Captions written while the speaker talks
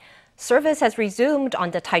Service has resumed on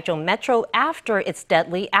the Taichung Metro after its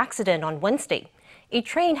deadly accident on Wednesday. A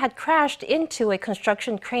train had crashed into a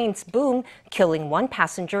construction crane's boom, killing one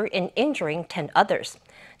passenger and injuring 10 others.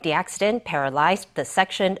 The accident paralyzed the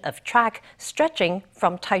section of track stretching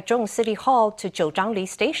from Taichung City Hall to Jiuzhangli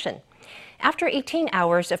Station. After 18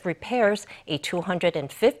 hours of repairs, a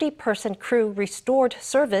 250-person crew restored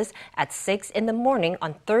service at 6 in the morning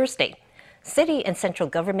on Thursday. City and central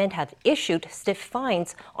government have issued stiff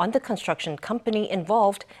fines on the construction company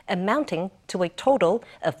involved, amounting to a total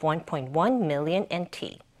of 1.1 million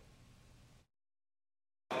NT.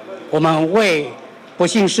 我们为不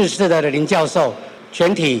幸逝世的林教授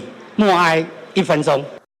全体默哀1分钟。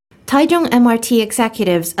 Taichung MRT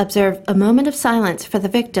executives observed a moment of silence for the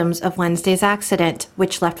victims of Wednesday's accident,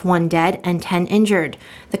 which left 1 dead and 10 injured.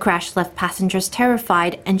 The crash left passengers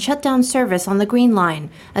terrified and shut down service on the Green Line.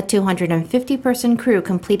 A 250-person crew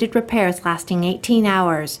completed repairs lasting 18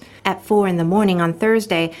 hours. At 4 in the morning on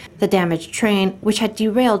Thursday, the damaged train, which had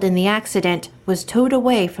derailed in the accident, was towed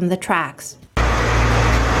away from the tracks.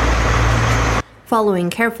 Following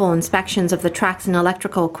careful inspections of the tracks and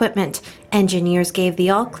electrical equipment, engineers gave the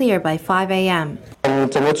all-clear by 5 a.m.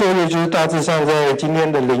 整个作业就是大致上在今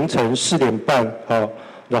天的凌晨4点半，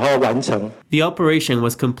然后完成。 The operation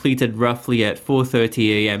was completed roughly at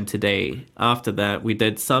 4:30 a.m. today. After that, we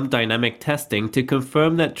did some dynamic testing to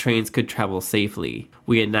confirm that trains could travel safely.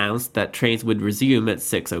 We announced that trains would resume at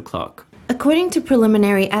 6 o'clock. According to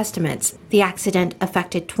preliminary estimates, the accident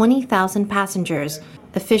affected 20,000 passengers.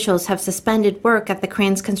 Officials have suspended work at the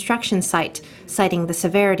crane's construction site, citing the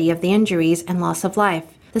severity of the injuries and loss of life.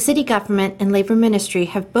 The city government and labor ministry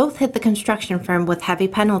have both hit the construction firm with heavy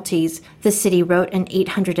penalties. The city wrote an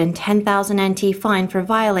 810,000 NT fine for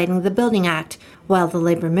violating the Building Act, while the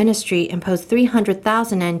labor ministry imposed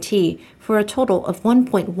 300,000 NT for a total of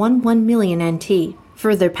 1.11 million NT.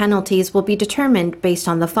 Further penalties will be determined based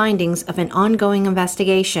on the findings of an ongoing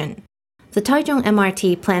investigation. The Taichung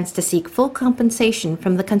MRT plans to seek full compensation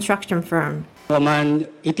from the construction firm. 我们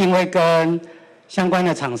一定会跟相关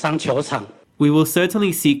的厂商求偿。 We will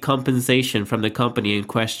certainly seek compensation from the company in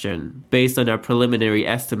question. Based on our preliminary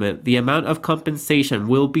estimate, the amount of compensation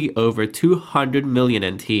will be over 200 million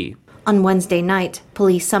NT. On Wednesday night,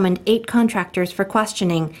 police summoned 8 contractors for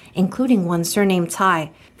questioning, including one surnamed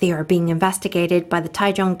Tsai. They are being investigated by the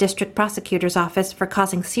Taichung District Prosecutor's Office for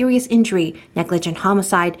causing serious injury, negligent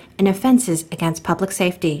homicide, and offenses against public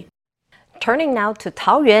safety. Turning now to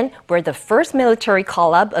Taoyuan, where the first military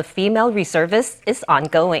call-up of female reservists is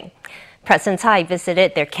ongoing. President Tsai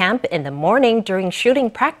visited their camp in the morning during shooting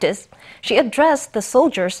practice. She addressed the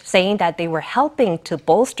soldiers, saying that they were helping to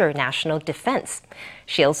bolster national defense.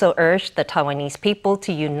 She also urged the Taiwanese people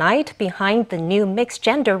to unite behind the new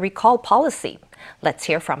mixed-gender recall policy. Let's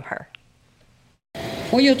hear from her.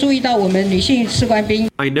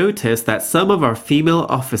 I noticed that some of our female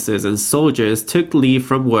officers and soldiers took leave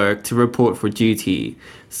from work to report for duty.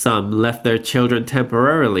 Some left their children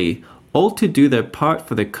temporarily, all to do their part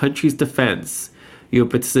for the country's defense. Your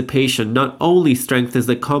participation not only strengthens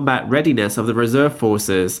the combat readiness of the reserve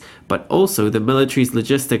forces, but also the military's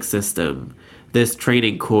logistics system. This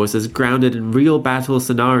training course is grounded in real battle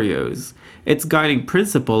scenarios. Its guiding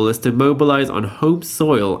principle is to mobilize on home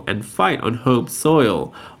soil and fight on home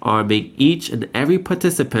soil, arming each and every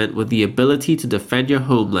participant with the ability to defend your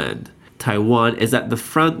homeland. Taiwan is at the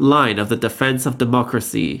front line of the defense of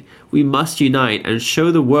democracy. We must unite and show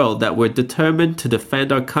the world that we're determined to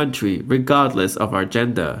defend our country regardless of our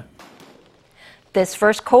gender. This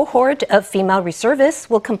first cohort of female reservists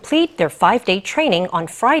will complete their 5-day training on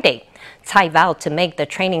Friday. Tsai vowed to make the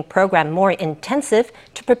training program more intensive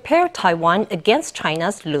to prepare Taiwan against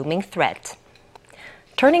China's looming threat.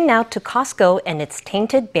 Turning now to Costco and its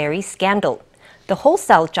tainted berries scandal. The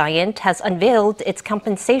wholesale giant has unveiled its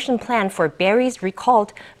compensation plan for berries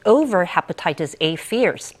recalled over hepatitis A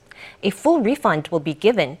fears. A full refund will be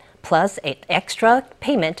given, plus an extra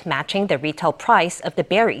payment matching the retail price of the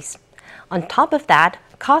berries. On top of that,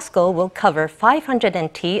 Costco will cover 500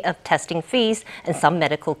 NT of testing fees and some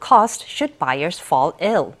medical costs should buyers fall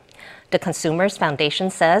ill. The Consumers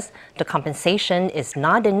Foundation says the compensation is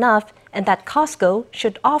not enough and that Costco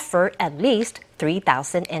should offer at least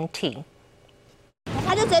 3,000 NT.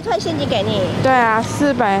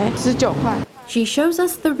 She shows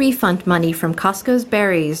us the refund money from Costco's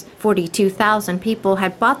berries. 42,000 people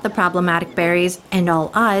had bought the problematic berries, and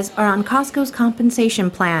all eyes are on Costco's compensation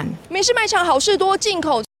plan.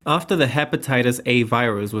 After the hepatitis A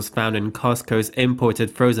virus was found in Costco's imported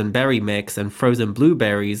frozen berry mix and frozen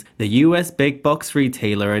blueberries, the US big box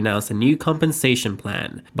retailer announced a new compensation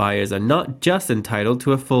plan. Buyers are not just entitled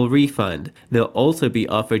to a full refund, they'll also be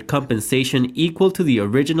offered compensation equal to the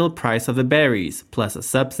original price of the berries, plus a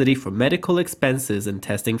subsidy for medical expenses and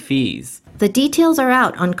testing fees. The details are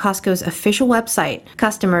out on Costco's official website.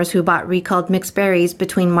 Customers who bought recalled mixed berries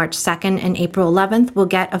between March 2nd and April 11th will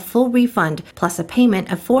get a full refund, plus a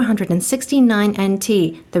payment of 469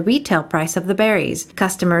 NT, the retail price of the berries.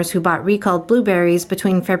 Customers who bought recalled blueberries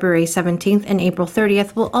between February 17th and April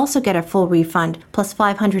 30th will also get a full refund, plus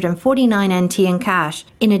 549 NT in cash.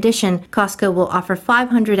 In addition, Costco will offer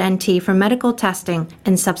 500 NT for medical testing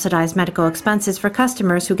and subsidize medical expenses for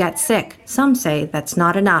customers who get sick. Some say that's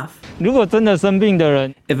not enough.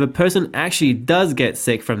 If a person actually does get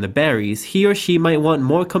sick from the berries, he or she might want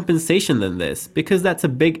more compensation than this, because that's a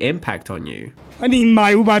big impact on you.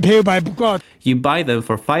 You buy them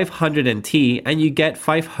for 500 NT and you get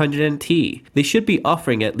 500 NT. They should be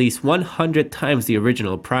offering at least 100 times the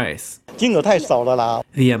original price.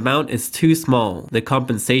 The amount is too small. The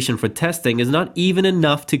compensation for testing is not even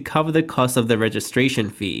enough to cover the cost of the registration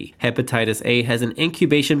fee. Hepatitis A has an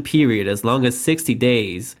incubation period as long as 60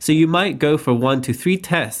 days, so you might go for 1 to 3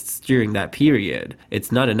 tests during that period.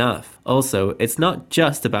 It's not enough. Also, it's not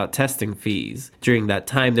just about testing fees. During that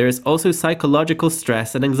time, there is also psychological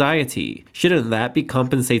stress and anxiety. Shouldn't that be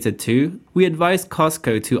compensated too? We advise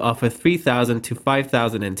Costco to offer 3,000 to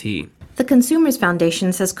 5,000 NT. The Consumers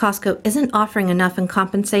Foundation says Costco isn't offering enough in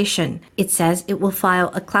compensation. It says it will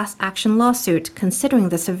file a class action lawsuit considering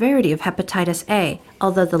the severity of hepatitis A.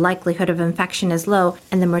 Although the likelihood of infection is low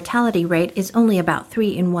and the mortality rate is only about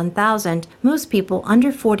 3 in 1,000, most people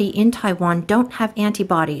under 40 in Taiwan don't have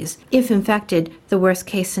antibodies. If infected, the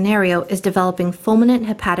worst-case scenario is developing fulminant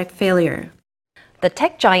hepatic failure. The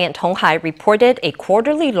tech giant Hon Hai reported a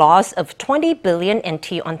quarterly loss of 20 billion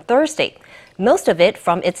NT on Thursday, most of it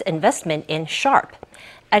from its investment in Sharp.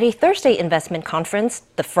 At a Thursday investment conference,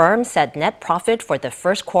 the firm said net profit for the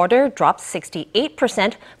first quarter dropped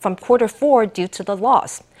 68% from quarter 4 due to the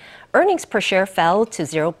loss. Earnings per share fell to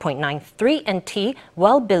 0.93 NT,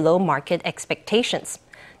 well below market expectations.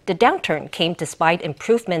 The downturn came despite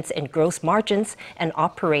improvements in gross margins and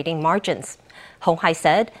operating margins. Hon Hai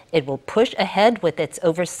said it will push ahead with its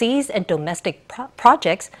overseas and domestic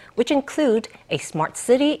projects, which include a smart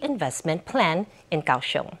city investment plan in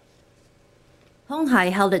Kaohsiung. Hon Hai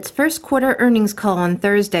held its first quarter earnings call on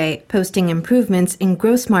Thursday, posting improvements in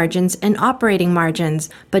gross margins and operating margins,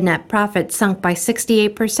 but net profit sunk by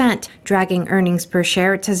 68%, dragging earnings per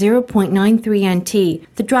share to 0.93 NT.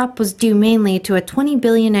 The drop was due mainly to a 20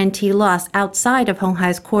 billion NT loss outside of Hon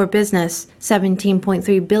Hai's core business.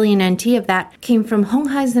 17.3 billion NT of that came from Hon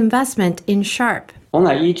Hai's investment in Sharp. 鸿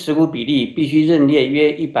海一持股比例必须认列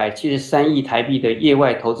约173亿台币的业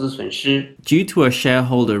外投资损失。 Due to a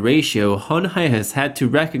shareholder ratio, Hon Hai has had to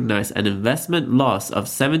recognize an investment loss of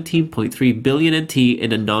 17.3 billion NT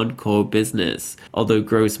in a non-core business. Although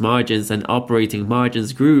gross margins and operating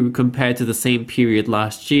margins grew compared to the same period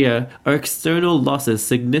last year, our external losses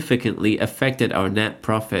significantly affected our net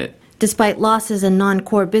profit. Despite losses in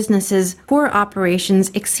non-core businesses, core operations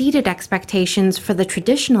exceeded expectations for the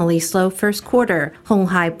traditionally slow first quarter. Hon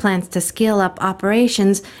Hai plans to scale up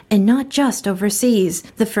operations and not just overseas.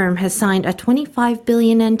 The firm has signed a 25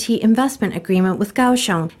 billion NT investment agreement with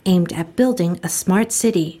Kaohsiung aimed at building a smart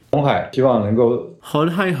city. Hon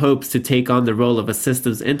Hai hopes to take on the role of a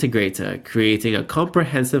systems integrator, creating a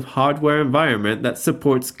comprehensive hardware environment that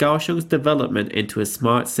supports Kaohsiung's development into a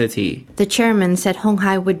smart city. The chairman said Hon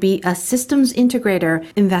Hai would be a systems integrator,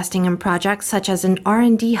 investing in projects such as an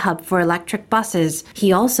R&D hub for electric buses.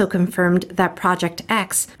 He also confirmed that Project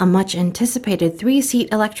X, a much-anticipated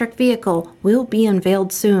 3-seat electric vehicle, will be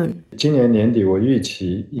unveiled soon. 今年年底我预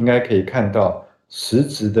期应该可以看到实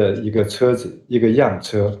质的一个车子，一个样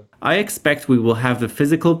车。 I expect we will have the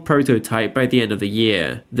physical prototype by the end of the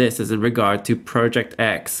year. This is in regard to Project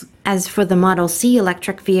X. As for the Model C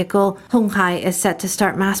electric vehicle, Hon Hai is set to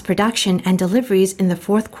start mass production and deliveries in the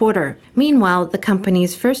fourth quarter. Meanwhile, the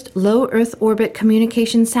company's first low Earth orbit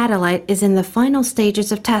communication satellite is in the final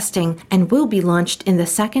stages of testing and will be launched in the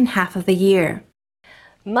second half of the year.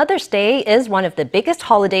 Mother's Day is one of the biggest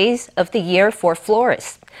holidays of the year for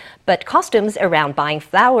florists. But costumes around buying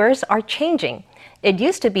flowers are changing. It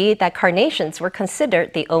used to be that carnations were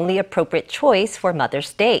considered the only appropriate choice for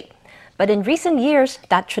Mother's Day. But in recent years,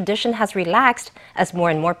 that tradition has relaxed as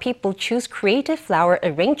more and more people choose creative flower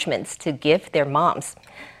arrangements to give their moms.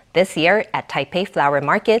 This year, at Taipei Flower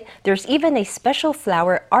Market, there's even a special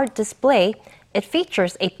flower art display It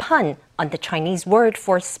features a pun on the Chinese word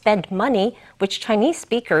for spend money, which Chinese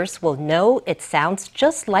speakers will know it sounds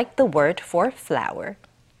just like the word for flower.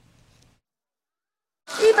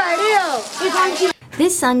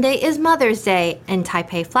 This Sunday is Mother's Day, and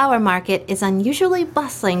Taipei Flower Market is unusually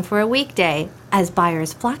bustling for a weekday as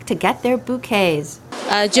buyers flock to get their bouquets.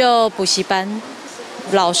 就补习班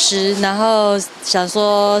老师，然后想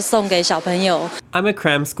说送给小朋友。 I'm a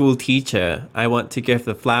cram school teacher. I want to give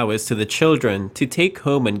the flowers to the children to take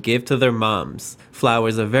home and give to their moms.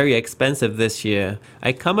 Flowers are very expensive this year.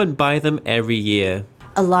 I come and buy them every year.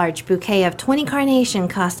 A large bouquet of 20 carnation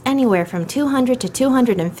costs anywhere from 200 to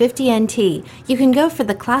 250 NT. You can go for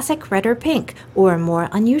the classic red or pink, or a more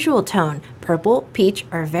unusual tone. Purple, peach,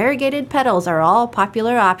 or variegated petals are all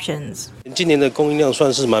popular options. 今年的供应量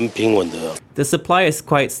算是蛮平稳的。 The supply is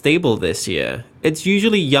quite stable this year. It's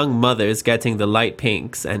usually young mothers getting the light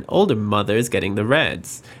pinks and older mothers getting the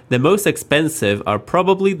reds. The most expensive are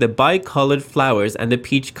probably the bi-colored flowers and the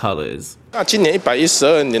peach colors. 那今年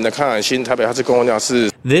112年的康乃馨，台北它是供应量是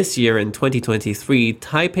This year in 2023,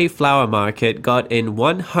 Taipei Flower Market got in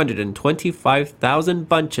 125,000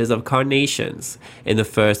 bunches of carnations. In the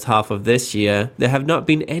first half of this year, there have not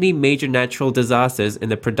been any major natural disasters in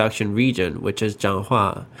the production region, which is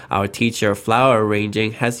Zhanghua. Our teacher of flower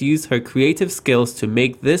arranging has used her creative skills to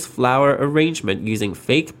make this flower arrangement using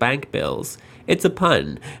fake bank bills. It's a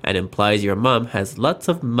pun and implies your mom has lots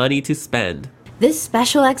of money to spend. This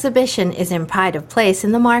special exhibition is in pride of place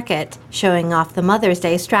in the market, showing off the Mother's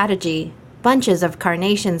Day strategy. Bunches of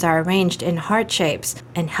carnations are arranged in heart shapes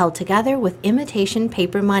and held together with imitation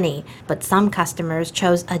paper money, but some customers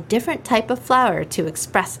chose a different type of flower to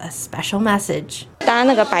express a special message. 搭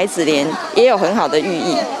那个白纸莲也有很好的寓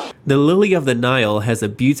意。 The lily of the Nile has a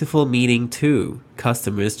beautiful meaning too.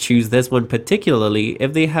 Customers choose this one particularly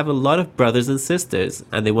if they have a lot of brothers and sisters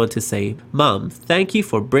and they want to say, "Mom, thank you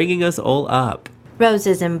for bringing us all up."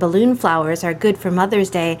 Roses and balloon flowers are good for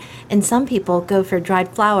Mother's Day, and some people go for dried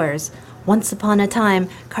flowers. Once upon a time,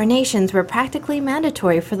 carnations were practically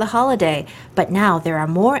mandatory for the holiday, but now there are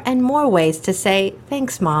more and more ways to say,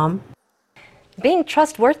 "Thanks, Mom." Being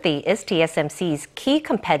trustworthy is TSMC's key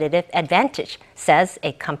competitive advantage, says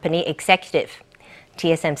a company executive.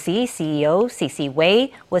 TSMC CEO C.C.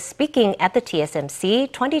 Wei was speaking at the TSMC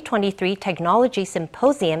 2023 Technology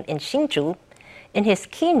Symposium in Hsinchu. In his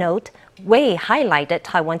keynote, Wei highlighted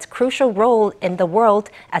Taiwan's crucial role in the world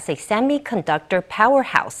as a semiconductor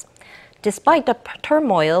powerhouse. Despite the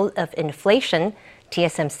turmoil of inflation,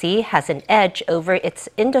 TSMC has an edge over its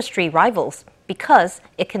industry rivals because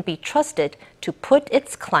it can be trusted to put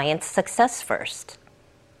its clients' success first.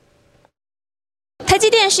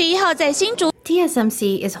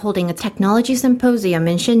 TSMC is holding a technology symposium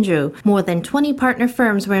in Hsinchu. More than 20 partner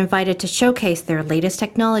firms were invited to showcase their latest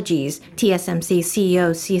technologies. TSMC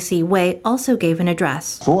CEO C.C. Wei also gave an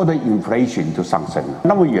address.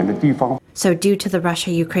 So due to the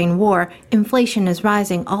Russia-Ukraine war, inflation is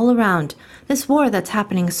rising all around. This war that's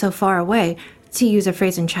happening so far away, to use a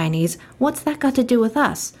phrase in Chinese, what's that got to do with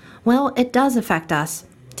us? Well, it does affect us.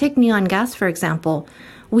 Take neon gas, for example.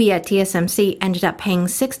 We at TSMC ended up paying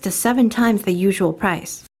 6 to 7 times the usual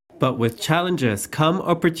price. But with challenges come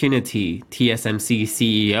opportunity. TSMC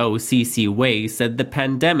CEO C.C. Wei said the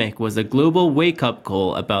pandemic was a global wake-up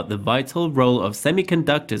call about the vital role of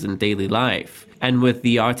semiconductors in daily life. And with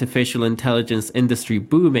the artificial intelligence industry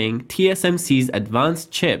booming, TSMC's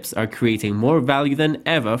advanced chips are creating more value than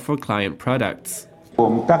ever for client products.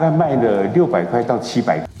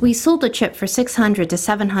 We sold a chip for $600 to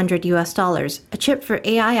 $700, a chip for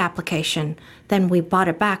AI application. Then we bought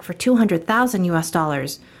it back for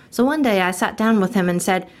 $200,000. So one day I sat down with him and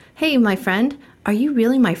said, "Hey, my friend, are you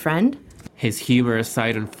really my friend?" His humorous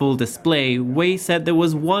side on full display, Wei said there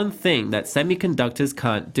was one thing that semiconductors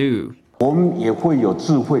can't do.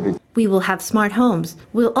 We will have smart homes.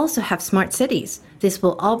 We'll also have smart cities. This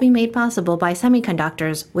will all be made possible by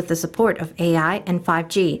semiconductors with the support of AI and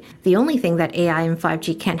 5G. The only thing that AI and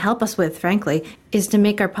 5G can't help us with, frankly, is to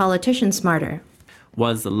make our politicians smarter.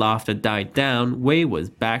 Once the laughter died down, Wei was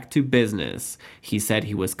back to business. He said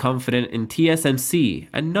he was confident in TSMC,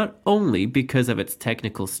 and not only because of its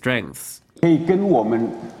technical strengths.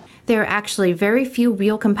 There are actually very few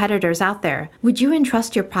real competitors out there. Would you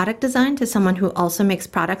entrust your product design to someone who also makes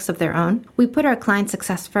products of their own? We put our client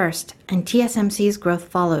success first, and TSMC's growth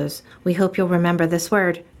follows. We hope you'll remember this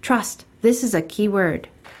word, trust. This is a key word.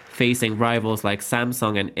 Facing rivals like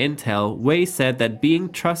Samsung and Intel, Wei said that being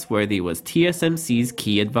trustworthy was TSMC's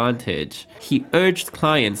key advantage. He urged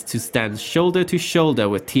clients to stand shoulder to shoulder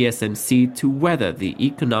with TSMC to weather the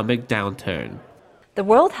economic downturn. The The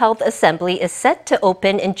World Health Assembly is set to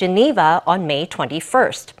open in Geneva on May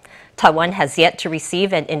 21st. Taiwan has yet to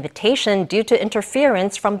receive an invitation due to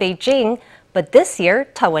interference from Beijing, but this year,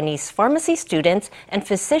 Taiwanese pharmacy students and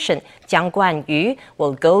physician Jiang Guanyu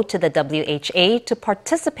will go to the WHA to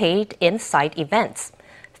participate in side events.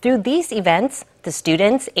 Through these events, the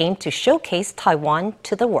students aim to showcase Taiwan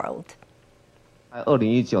to the world.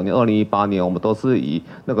 2019年、2018年，我们都是以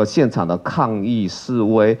那个现场的抗议示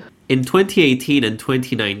威。In 2018 and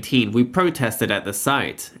 2019, we protested at the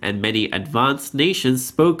site, and many advanced nations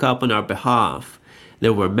spoke up on our behalf.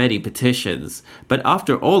 There were many petitions, but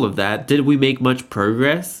after all of that, did we make much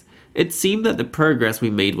progress? It seemed that the progress we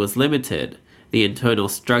made was limited. The internal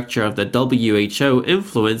structure of the WHO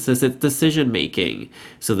influences its decision-making,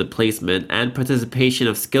 so the placement and participation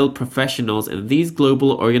of skilled professionals in these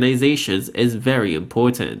global organizations is very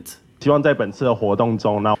important.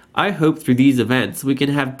 I hope through these events we can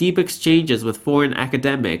have deep exchanges with foreign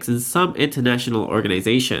academics and some international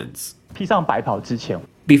organizations.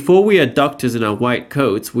 Before we are doctors in our white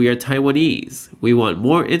coats, we are Taiwanese. We want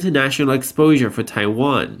more international exposure for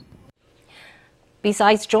Taiwan.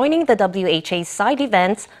 Besides joining the WHA side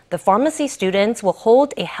events, the pharmacy students will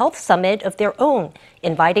hold a health summit of their own,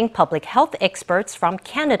 inviting public health experts from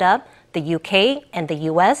Canada, the UK, and the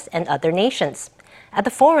US and other nations. At the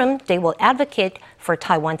forum, they will advocate for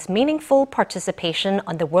Taiwan's meaningful participation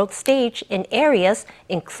on the world stage in areas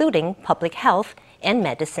including public health and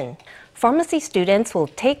medicine. Pharmacy students will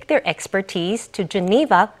take their expertise to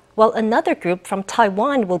Geneva, while another group from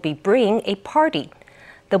Taiwan will be bringing a party.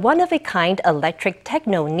 The one-of-a-kind electric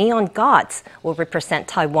techno neon gods will represent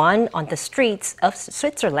Taiwan on the streets of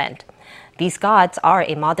Switzerland. These gods are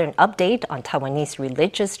a modern update on Taiwanese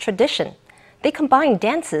religious tradition. They combine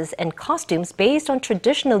dances and costumes based on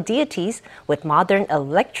traditional deities with modern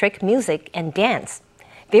electric music and dance.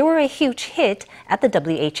 They were a huge hit at the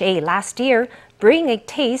WHA last year, bringing a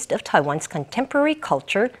taste of Taiwan's contemporary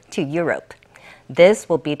culture to Europe. This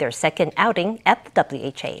will be their second outing at the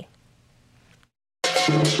WHA.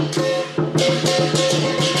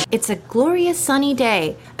 It's a glorious sunny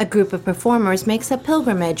day. A group of performers makes a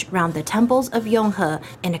pilgrimage round the temples of Yonghe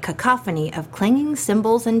in a cacophony of clanging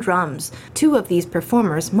cymbals and drums. Two of these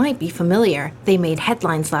performers might be familiar. They made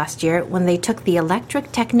headlines last year when they took the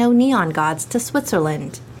electric techno neon gods to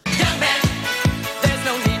Switzerland.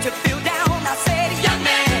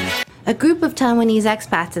 A group of Taiwanese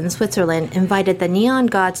expats in Switzerland invited the neon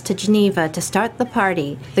gods to Geneva to start the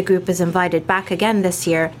party. The group is invited back again this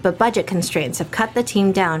year, but budget constraints have cut the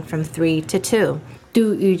team down from 3 to 2.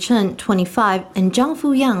 Du Yuchen, 25, and Zhang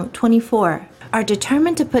Fuyang, 24, are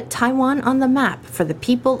determined to put Taiwan on the map for the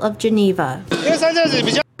people of Geneva.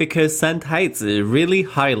 Because Santaizi really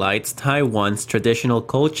highlights Taiwan's traditional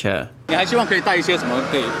culture. The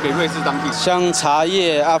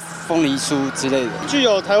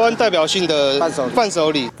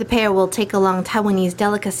pair will take along Taiwanese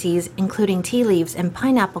delicacies, including tea leaves and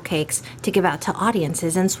pineapple cakes, to give out to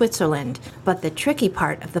audiences in Switzerland. But the tricky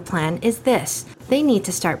part of the plan is this: they need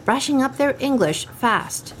to start brushing up their English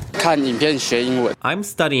fast. I'm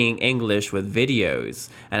studying English with videos,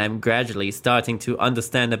 and I'm gradually starting to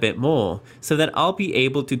understand a bit more, so that I'll be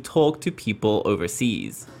able to talk to people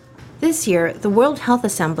overseas. This year, the World Health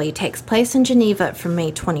Assembly takes place in Geneva from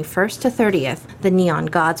May 21st to 30th. The Neon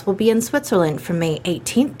Gods will be in Switzerland from May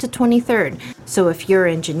 18th to 23rd. So if you're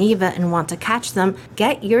in Geneva and want to catch them,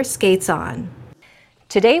 get your skates on.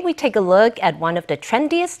 Today, we take a look at one of the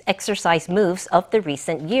trendiest exercise moves of the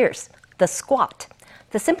recent years, the squat.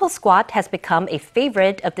 The simple squat has become a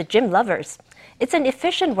favorite of the gym lovers. It's an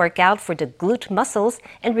efficient workout for the glute muscles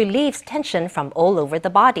and relieves tension from all over the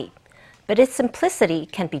body. But its simplicity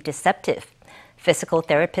can be deceptive. Physical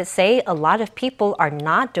therapists say a lot of people are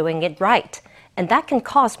not doing it right, and that can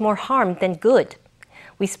cause more harm than good.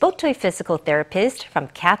 We spoke to a physical therapist from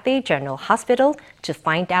Cathay General Hospital to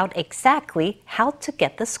find out exactly how to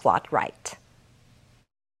get the squat right.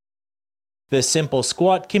 The simple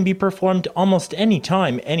squat can be performed almost any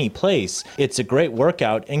time, any place. It's a great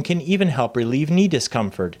workout and can even help relieve knee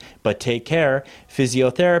discomfort. But take care,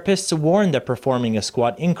 physiotherapists warn that performing a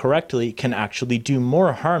squat incorrectly can actually do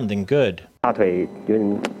more harm than good.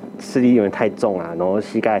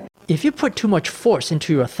 If you put too much force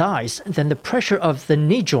into your thighs, then the pressure of the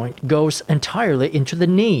knee joint goes entirely into the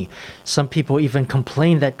knee. Some people even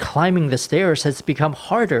complain that climbing the stairs has become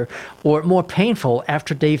harder or more painful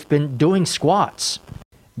after they've been doing squats.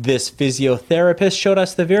 This physiotherapist showed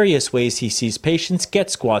us the various ways he sees patients get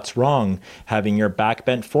squats wrong. Having your back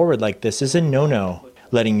bent forward like this is a no-no.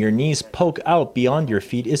 Letting your knees poke out beyond your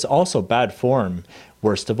feet is also bad form.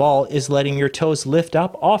 Worst of all is letting your toes lift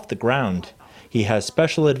up off the ground. He has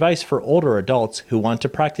special advice for older adults who want to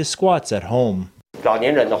practice squats at home. 老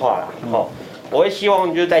年人的话，我会希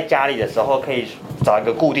望就是在家里的时候可以找一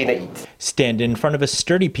个固定的椅子。Stand in front of a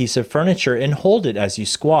sturdy piece of furniture and hold it as you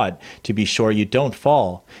squat to be sure you don't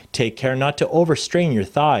fall. Take care not to overstrain your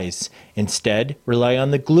thighs. Instead, rely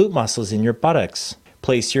on the glute muscles in your buttocks.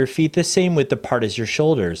 Place your feet the same width apart as your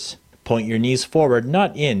shoulders. Point your knees forward,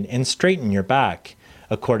 not in, and straighten your back.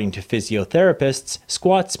 According to physiotherapists,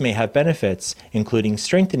 squats may have benefits, including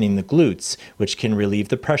strengthening the glutes, which can relieve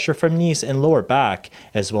the pressure from knees and lower back,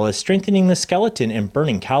 as well as strengthening the skeleton and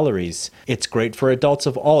burning calories. It's great for adults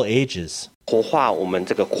of all ages. 活化我们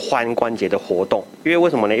这个髋关节的活动，因为为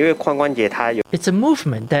什么呢？因为髋关节它有 It's a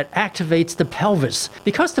movement that activates the pelvis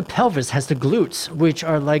because the pelvis has the glutes, which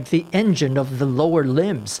are like the engine of the lower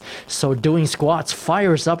limbs. So doing squats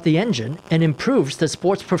fires up the engine and improves the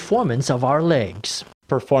sports performance of our legs.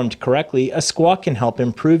 Performed correctly, a squat can help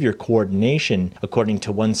improve your coordination. According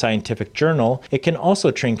to one scientific journal, it can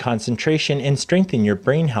also train concentration and strengthen your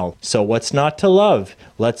brain health. So what's not to love?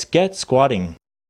 Let's get squatting.